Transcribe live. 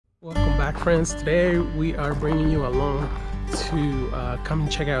back, friends. Today we are bringing you along to come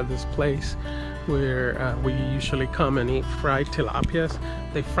and check out this place where we usually come and eat fried tilapias.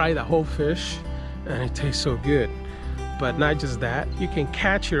 They fry the whole fish and it tastes so good. But not just that, you can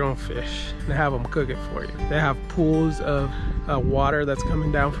catch your own fish and have them cook it for you. They have pools of water that's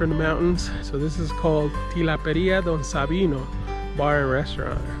coming down from the mountains. So this is called Tilapiera Don Sabino bar and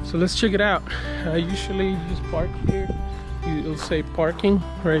restaurant. So let's check it out. Usually you just park here. You'll say parking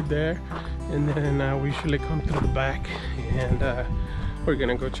right there, and then we usually come through the back, and we're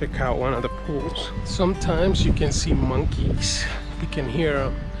gonna go check out one of the pools. Sometimes you can see monkeys, you can hear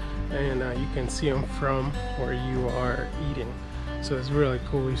them, and you can see them from where you are eating. So it's really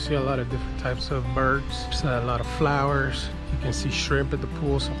cool. You see a lot of different types of birds, a lot of flowers. You can see shrimp at the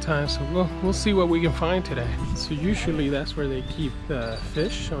pool sometimes. So we'll see what we can find today. So usually that's where they keep the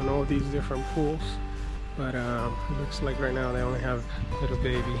fish, on all these different pools. But it looks like right now they only have little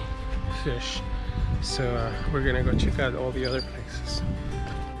baby fish. So we're gonna go check out all the other places.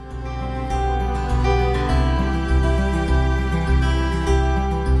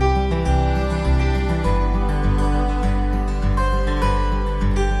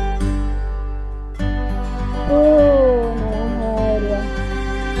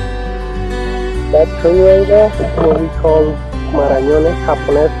 That tree right there is what we call marañones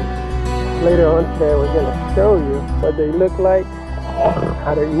japoneses. Later on today we're going to show you what they look like,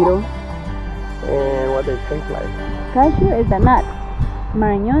 how to eat them, and what they taste like. Cashew is the nut,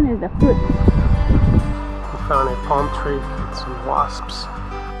 marañón is the fruit. We found a palm tree with some wasps.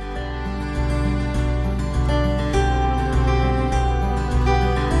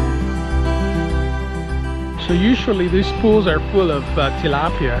 So usually these pools are full of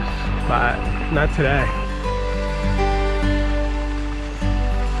tilapias, but not today.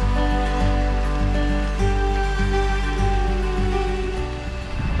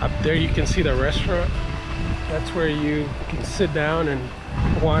 Up there you can see the restaurant. That's where you can sit down and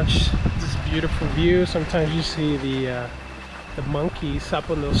watch this beautiful view. Sometimes you see the monkeys up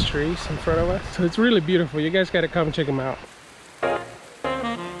on those trees in front of us. So it's really beautiful. You guys gotta come check them out.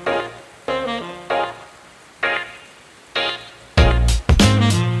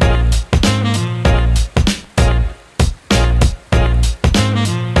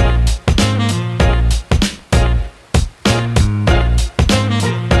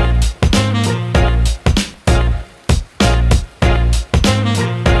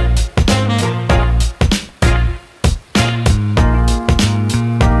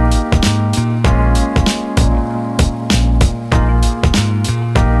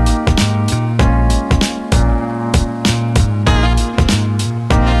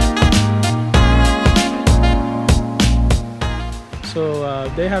 So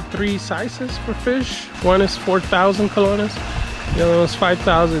they have three sizes for fish. One is 4,000 colones, the other one's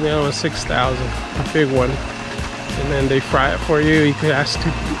 5,000, the other one's 6,000, a big one. And then they fry it for you. You can ask to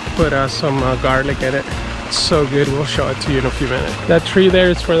put some garlic in it. It's so good. We'll show it to you in a few minutes. That tree there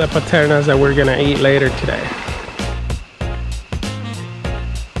is for the paternas that we're gonna eat later today.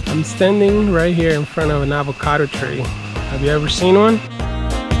 I'm standing right here in front of an avocado tree. Have you ever seen one?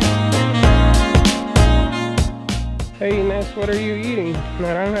 Hey Inez, what are you eating?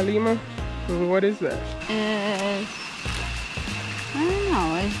 Naranja lima? What is that? I don't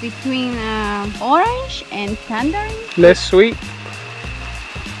know, it's between orange and tangerine. Less sweet?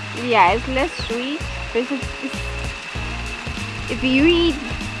 Yeah, it's less sweet. But if you eat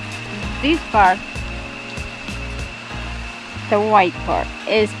this part, the white part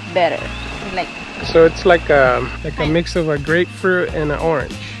is better. So it's like a mix of a grapefruit and an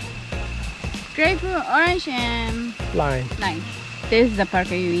orange. Grapefruit, orange, and lime. This is the part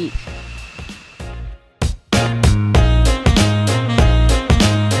that you eat.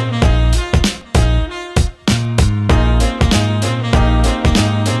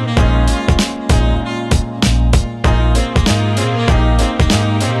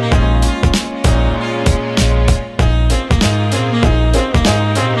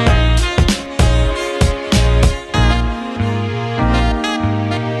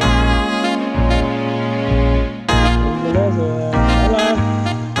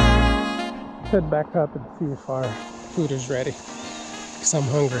 Head back up and see if our food is ready, because I'm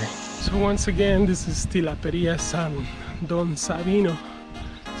hungry. So once again, this is Tilapiera Don Sabino.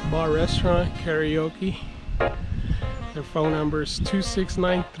 It's a bar restaurant, karaoke. Their phone number is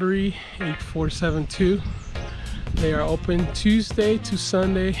 2693-8472. They are open Tuesday to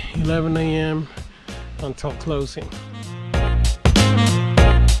Sunday, 11 a.m. until closing.